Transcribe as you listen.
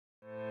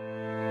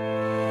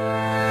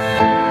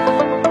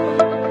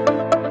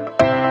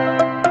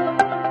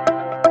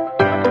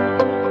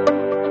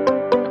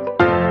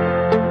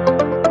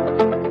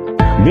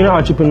an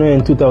entrepreneur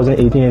in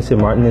 2018 in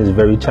St. Maarten is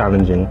very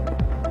challenging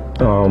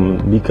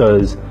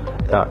because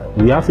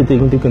we have to take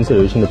into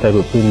consideration the type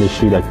of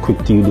industry that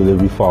quick-to-you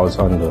delivery falls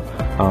under.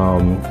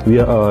 We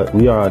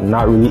are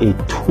not really a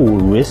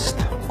tourist,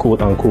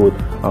 quote-unquote,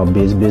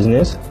 based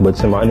business, but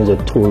St. Maarten is a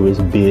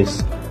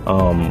tourist-based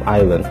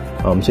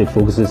island. So it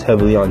focuses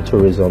heavily on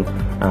tourism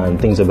and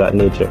things of that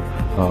nature.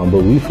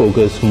 But we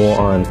focus more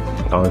on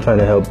trying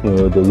to help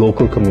the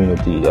local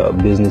community,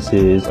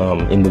 businesses,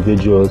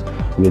 individuals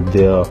with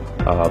their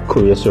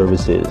courier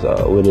services,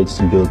 whether it's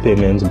bill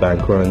payments,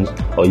 bank runs,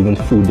 or even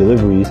food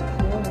deliveries.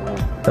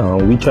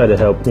 We try to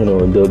help the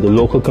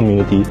local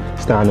community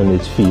stand on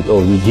its feet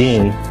or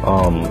regain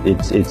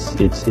its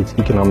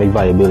economic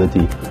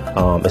viability,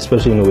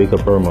 especially in the wake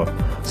of Irma.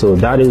 So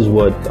that is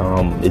what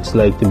it's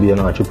like to be an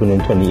entrepreneur in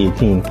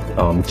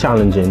 2018.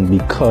 Challenging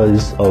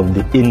because of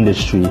the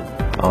industry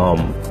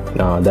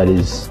that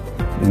is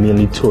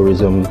mainly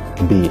tourism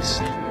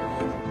based.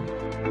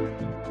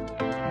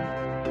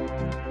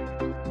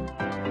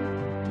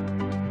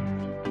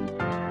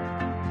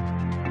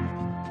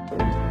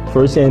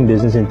 First day in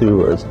business in 3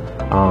 words.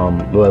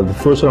 Well, the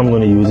first one I'm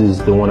going to use is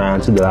the one I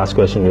answered the last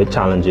question with,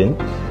 challenging,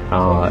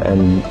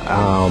 and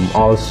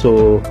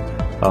also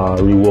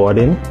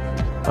rewarding,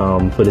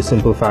 for the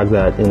simple fact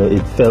that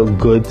it felt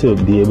good to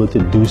be able to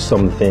do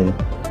something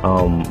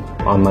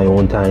on my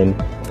own time,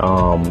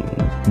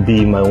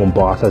 be my own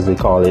boss, as they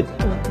call it,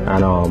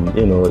 and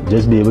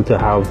just be able to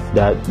have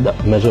that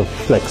measure of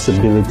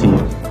flexibility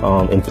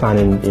in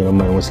planning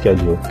my own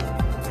schedule.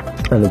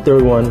 And the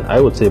third one, I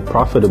would say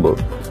profitable.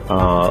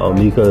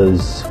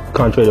 Because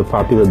contrary to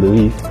popular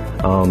belief,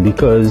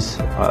 because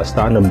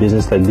starting a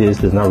business like this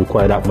does not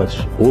require that much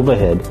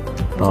overhead,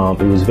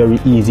 it was very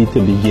easy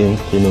to begin,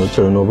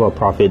 turning over a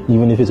profit.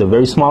 Even if it's a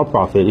very small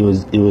profit, it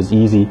was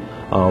easy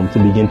to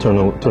begin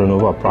turning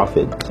over a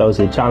profit. So I would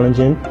say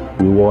challenging,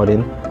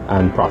 rewarding,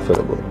 and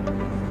profitable.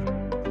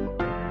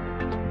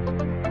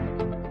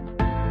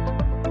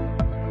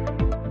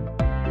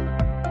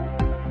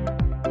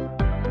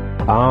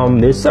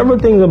 There's several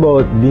things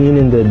about being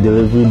in the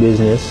delivery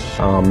business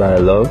that I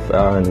love,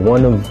 and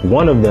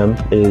one of them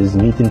is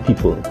meeting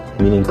people,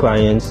 meeting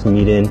clients,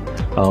 meeting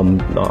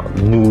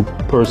new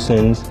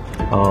persons,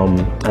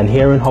 and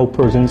hearing how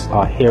persons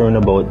are hearing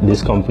about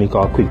this company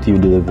called Quick-to-You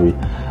Delivery.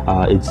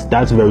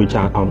 That's very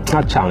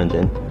not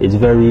challenging. It's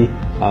very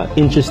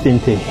interesting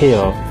to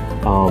hear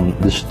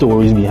the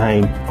stories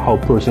behind how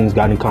persons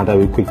got in contact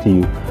with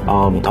Quick-to-You.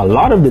 A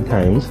lot of the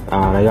times,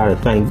 and I gotta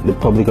thank the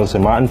public of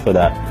St. Maarten for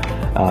that,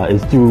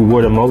 is through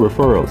word of mouth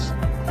referrals.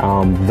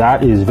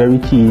 That is very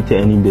key to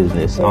any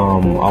business.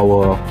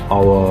 Our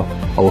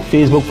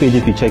Facebook page,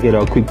 if you check it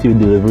out, Quick-to-You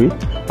Delivery,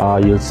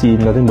 you'll see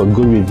nothing but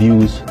good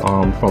reviews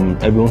from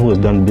everyone who has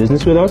done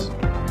business with us.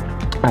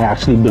 I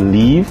actually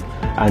believe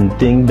and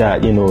think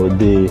that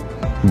the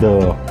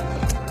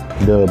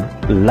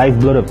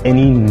lifeblood of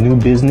any new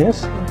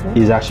business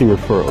is actually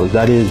referrals.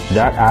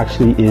 That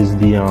actually is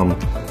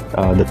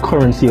the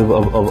currency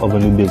of a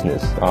new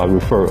business,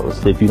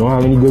 referrals. If you don't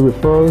have any good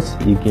referrals,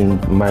 you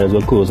might as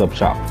well close up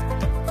shop.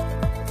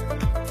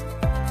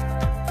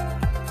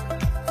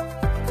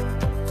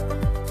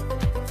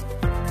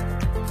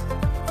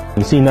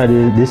 And seeing that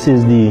this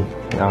is the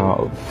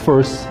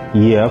first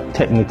year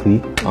technically,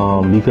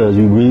 because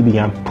we really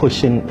began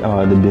pushing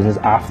the business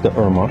after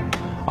Irma.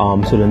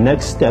 So the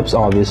next steps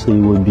obviously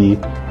would be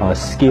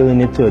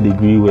scaling it to a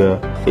degree where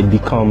it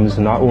becomes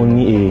not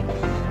only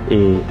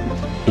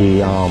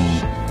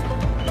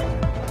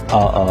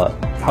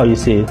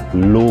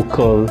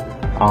local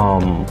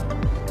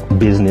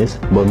business,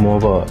 but more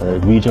of a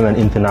regional and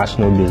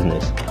international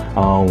business.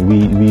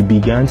 We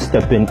began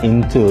stepping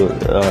into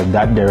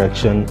that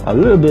direction a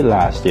little bit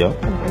last year,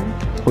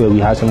 where we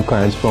had some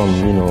clients from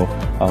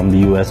the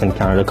US and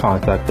Canada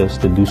contact us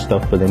to do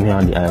stuff for them here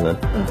on the island.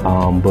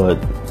 But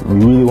we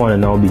really want to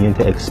now begin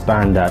to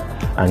expand that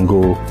and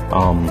go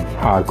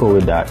hardcore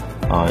with that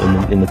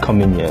in the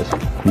coming years,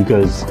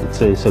 because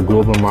it's a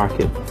global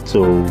market.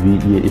 So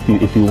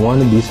if you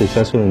want to be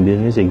successful in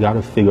business, you got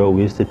to figure out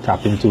ways to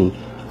tap into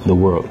the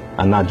world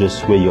and not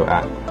just where you're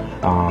at,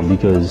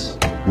 because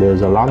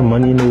there's a lot of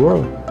money in the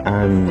world,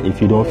 and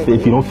if you don't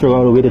figure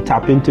out a way to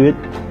tap into it,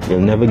 you'll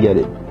never get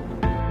it.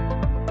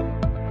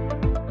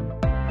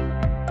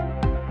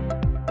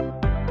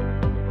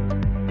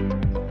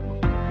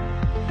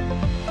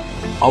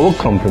 Our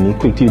company,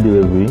 Quick-to-You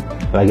Delivery,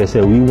 like I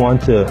said, we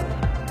want to.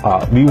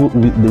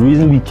 The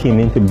reason we came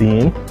into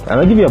being, and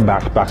I'll give you some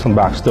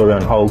backstory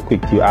on how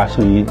Quick-to-You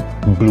actually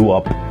blew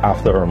up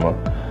after Irma.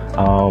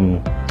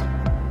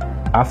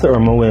 After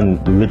Irma, when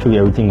literally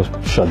everything was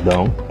shut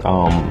down,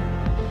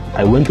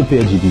 I went to pay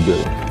a GB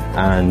bill,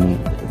 and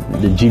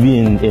the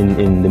GB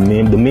in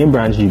the main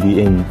branch GB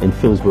in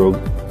Phillipsburg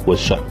was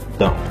shut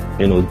down,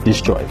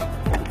 destroyed.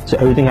 So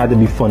everything had to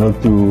be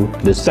funneled through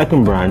the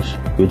second branch,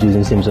 which is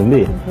in Simpson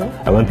Bay.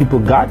 And when people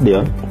got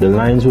there, the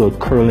lines were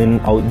curling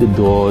out the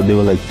door. There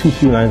were like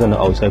 2-3 lines on the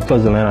outside,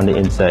 plus the line on the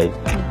inside.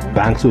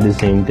 Banks were the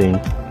same thing.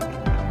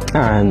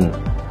 And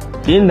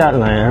in that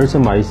line, I heard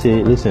somebody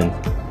say, listen,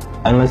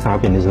 unless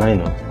I'm in this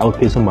lineup, I would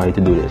pay somebody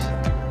to do this.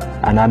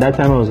 And at that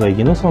time I was like,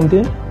 you know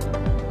something?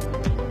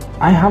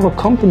 I have a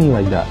company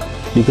like that.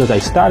 Because I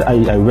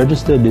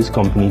registered this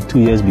company 2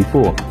 years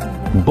before,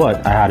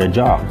 but I had a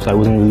job, so I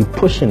wasn't really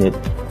pushing it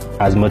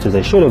as much as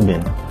I should have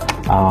been.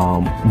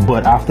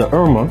 But after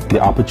Irma,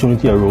 the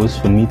opportunity arose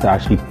for me to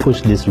actually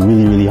push this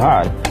really, really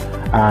hard.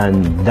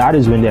 And that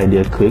is when the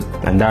idea clicked,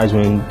 and that is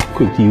when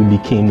Quick to You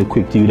became the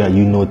Quick to You that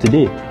you know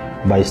today,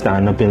 by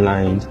standing up in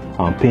lines,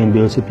 paying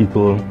bills to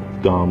people,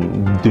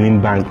 doing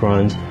bank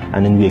runs,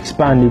 and then we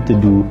expanded to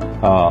do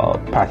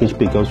package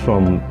pickups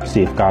from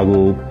Safe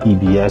Cargo,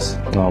 EBS,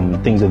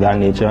 things of that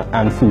nature,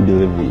 and food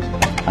deliveries.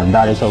 And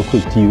that is how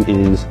Quick to You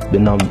is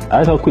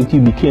that's how Quick to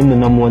You became the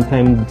 #1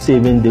 time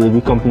saving delivery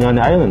company on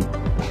the island.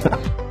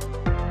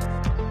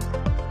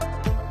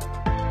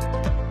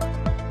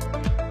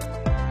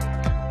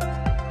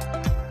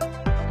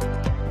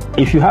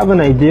 If you have an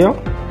idea,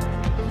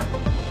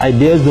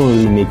 ideas don't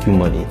really make you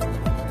money.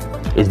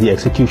 It's the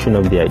execution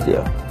of the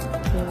idea.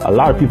 A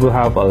lot of people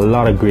have a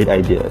lot of great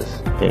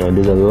ideas. You know,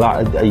 there's a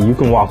lot. You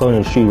can walk on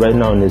the street right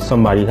now and there's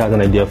somebody who has an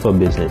idea for a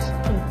business.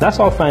 That's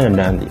all fine and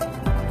dandy,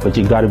 but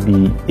you got to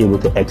be able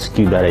to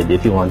execute that idea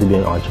if you want to be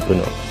an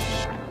entrepreneur.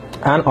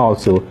 And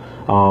also,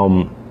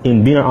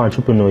 in being an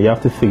entrepreneur, you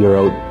have to figure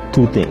out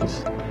 2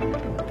 things.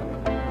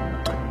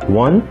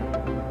 One,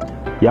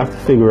 you have to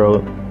figure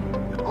out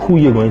who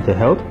you're going to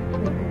help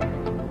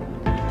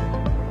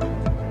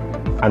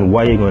and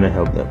why you're going to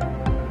help them.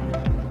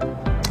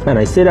 And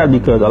I say that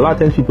because a lot of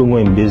times people go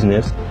in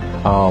business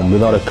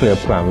without a clear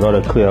plan, without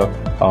a clear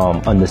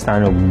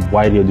understanding of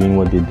why they're doing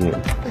what they're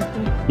doing.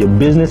 Your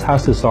business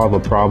has to solve a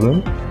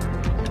problem,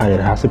 and it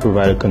has to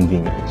provide a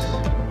convenience.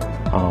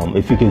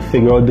 If you can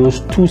figure out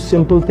those 2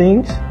 simple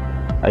things,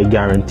 I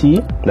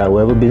guarantee that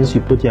whatever business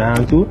you put your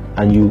hand to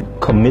and you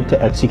commit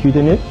to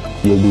executing it,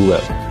 you'll do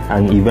well,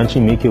 and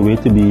eventually make your way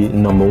to be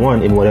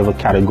 #1 in whatever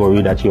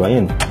category that you are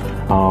in.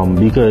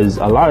 Because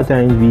a lot of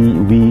times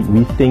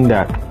we think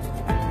that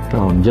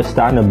just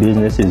starting a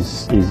business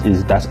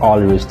is that's all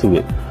there is to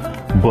it.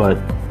 But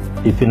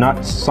if you're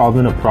not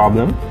solving a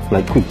problem,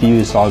 like Quick to You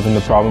is solving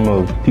the problem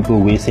of people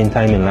wasting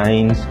time in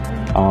lines,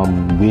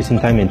 wasting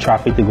time in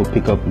traffic to go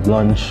pick up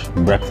lunch,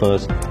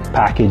 breakfast,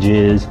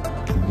 packages,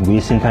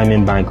 wasting time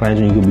in bank lines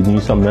when you could be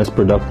doing something less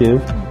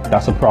productive,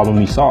 that's a problem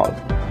we solve.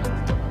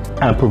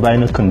 And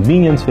providing a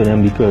convenience for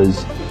them,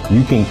 because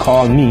you can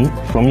call me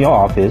from your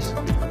office,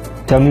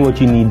 tell me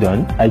what you need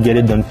done, I get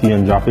it done for you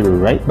and drop it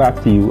right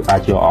back to you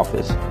at your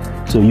office.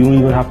 So you don't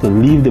even have to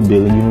leave the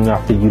building,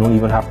 you don't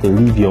even have to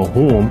leave your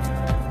home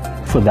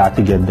for that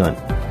to get done.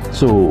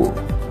 So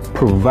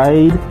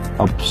provide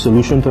a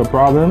solution to a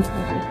problem,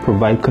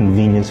 provide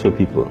convenience for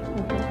people,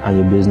 and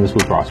your business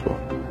will prosper.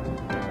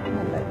 I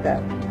like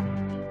that.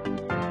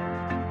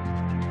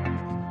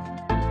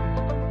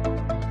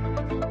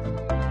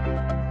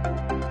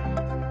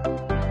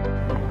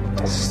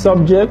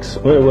 Subjects,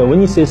 well,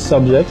 when you say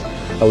subjects,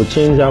 I would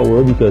change that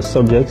word, because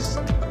subjects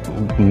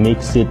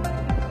makes it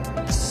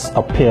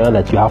appear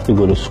that you have to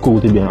go to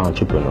school to be an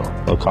entrepreneur,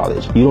 or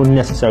college. You don't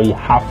necessarily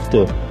have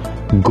to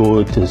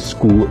go to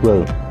school,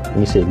 well, let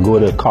me say go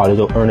to college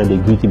or earn a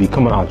degree to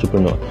become an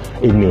entrepreneur.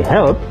 It may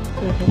help,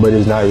 but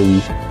it's not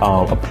really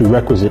a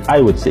prerequisite,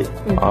 I would say.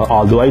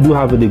 Although I do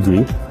have a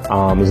degree,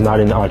 it's not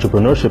in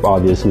entrepreneurship,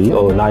 obviously,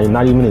 or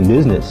not even in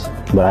business,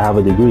 but I have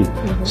a degree.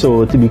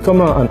 So to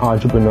become an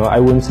entrepreneur, I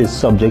wouldn't say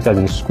subjects as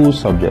in school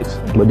subjects,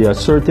 but there are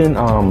certain,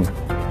 but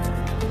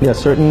there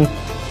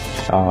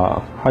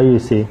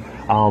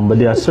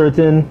are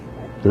certain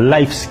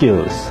life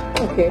skills.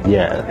 Okay.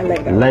 Yeah. I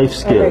like that. Life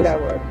skills I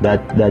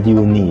like that you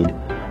will need.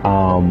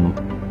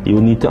 You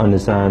will need to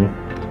understand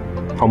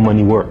how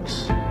money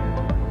works.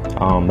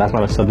 That's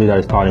not a subject that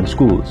is taught in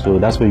school, so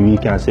that's why you really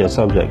can't say a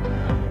subject.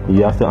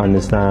 You have to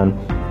understand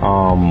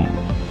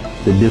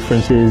the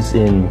differences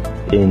in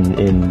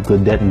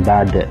good debt and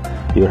bad debt.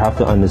 You have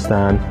to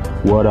understand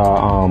what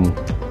are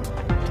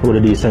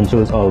the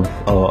essentials of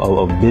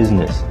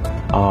business,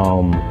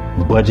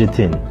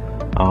 budgeting.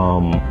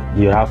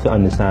 You have to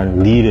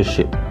understand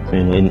leadership,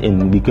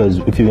 because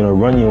if you're going to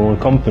run your own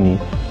company,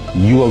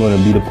 you are going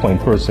to be the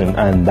point person,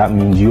 and that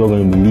means you are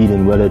going to be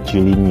leading, whether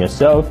you're leading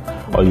yourself,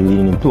 or you're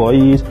leading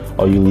employees,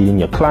 or you're leading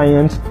your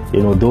clients.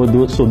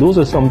 So those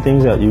are some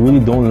things that you really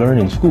don't learn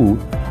in school,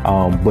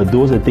 but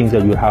those are things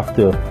that you have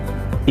to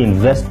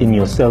invest in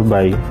yourself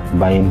by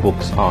buying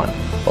books on,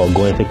 or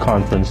going to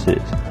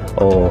conferences,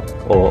 or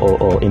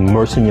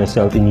immersing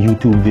yourself in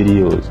YouTube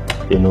videos.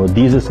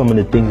 These are some of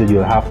the things that you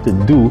have to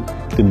do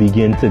to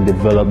begin to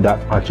develop that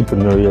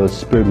entrepreneurial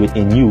spirit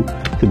within you,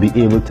 to be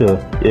able to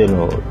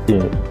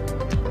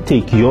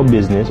take your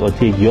business or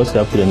take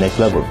yourself to the next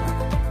level.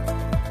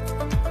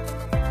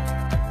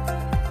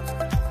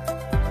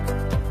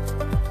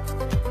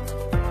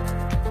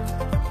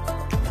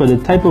 For the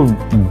type of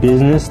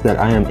business that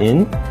I am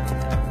in,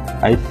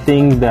 I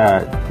think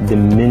that the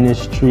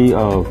Ministry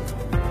of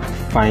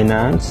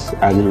Finance,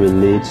 as it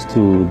relates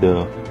to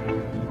the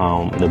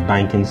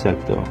banking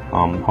sector,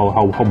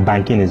 how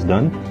banking is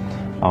done,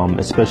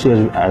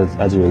 especially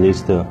as it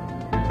relates to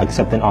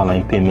accepting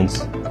online payments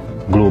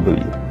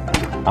globally,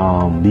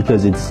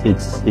 because it's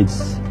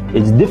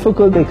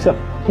difficult to accept,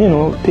 you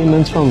know,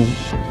 payments from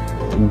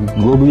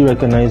globally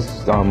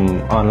recognized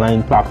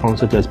online platforms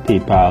such as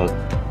PayPal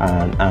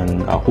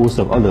and a host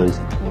of others,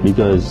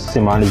 because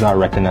St. Maarten is not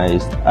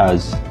recognized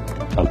as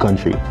a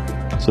country,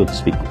 so to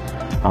speak.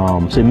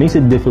 So it makes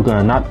it difficult,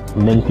 and not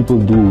many people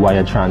do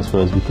wire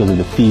transfers because of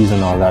the fees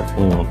and all that,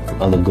 you know,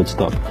 other good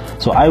stuff.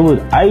 So I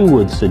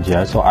would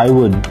suggest, or I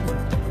would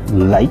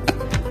like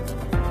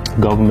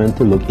government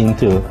to look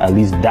into at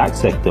least that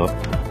sector,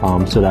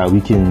 so that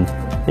we can,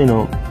 you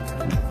know,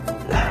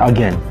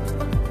 again,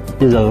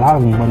 there's a lot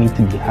of money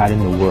to be had in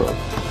the world,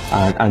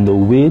 and the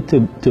way to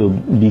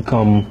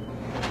become,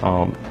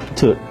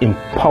 to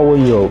empower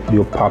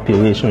your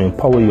population,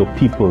 empower your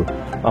people,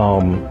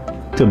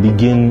 to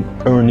begin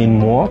earning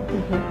more,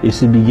 is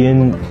to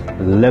begin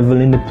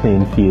leveling the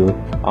playing field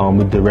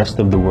with the rest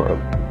of the world.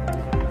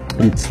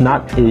 It's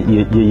not,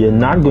 you're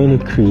not going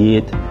to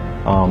create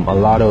a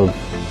lot of,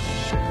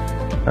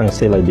 I'm going to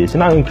say it like this, you're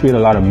not going to create a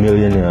lot of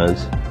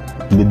millionaires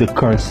with the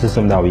current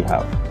system that we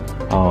have.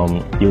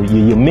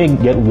 You may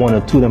get one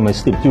or two that might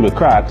slip through the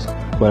cracks,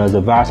 but as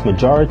a vast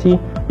majority,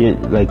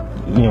 like,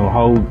 you know,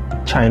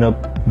 how China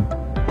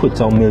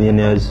puts out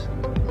millionaires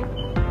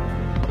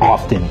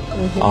often,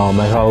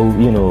 like how,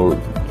 you know,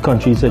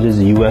 countries such as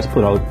the US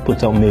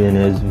puts out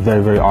millionaires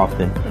very, very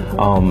often.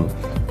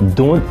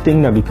 Don't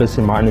think that because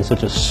St. Maarten is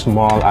such a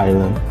small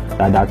island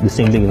that the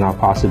same thing is not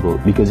possible,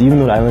 because even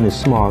though the island is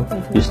small,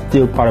 you're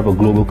still part of a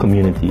global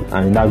community,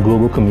 and in that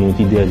global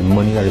community there's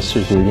money that is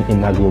circulating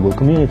in that global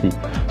community.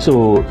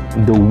 So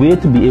the way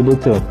to be able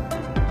to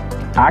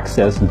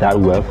access that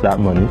wealth, that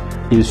money,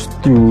 is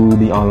through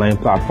the online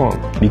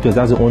platform, because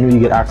that's the only way you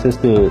get access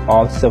to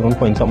all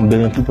 7-point-something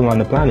billion people on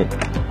the planet.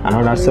 And out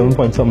of that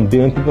 7-point-something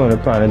billion people on the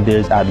planet,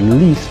 there's at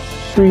least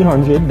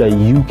 300 that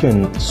you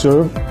can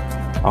serve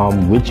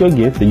with your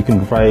gift, that you can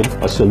provide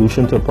a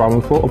solution to a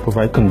problem for, or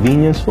provide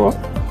convenience for,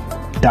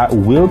 that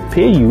will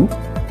pay you,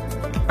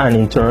 and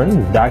in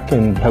turn that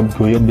can help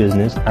grow your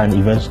business and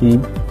eventually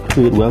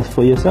create wealth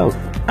for yourself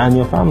and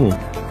your family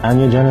and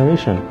your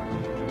generation.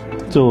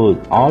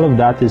 So all of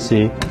that to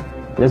say,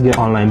 let's get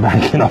online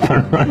banking up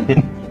and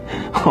running,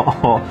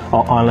 or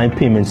online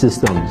payment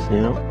systems,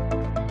 you know.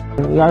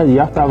 You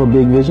have to have a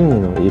big vision, you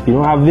know. If you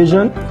don't have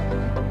vision,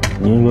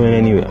 you ain't going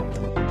anywhere.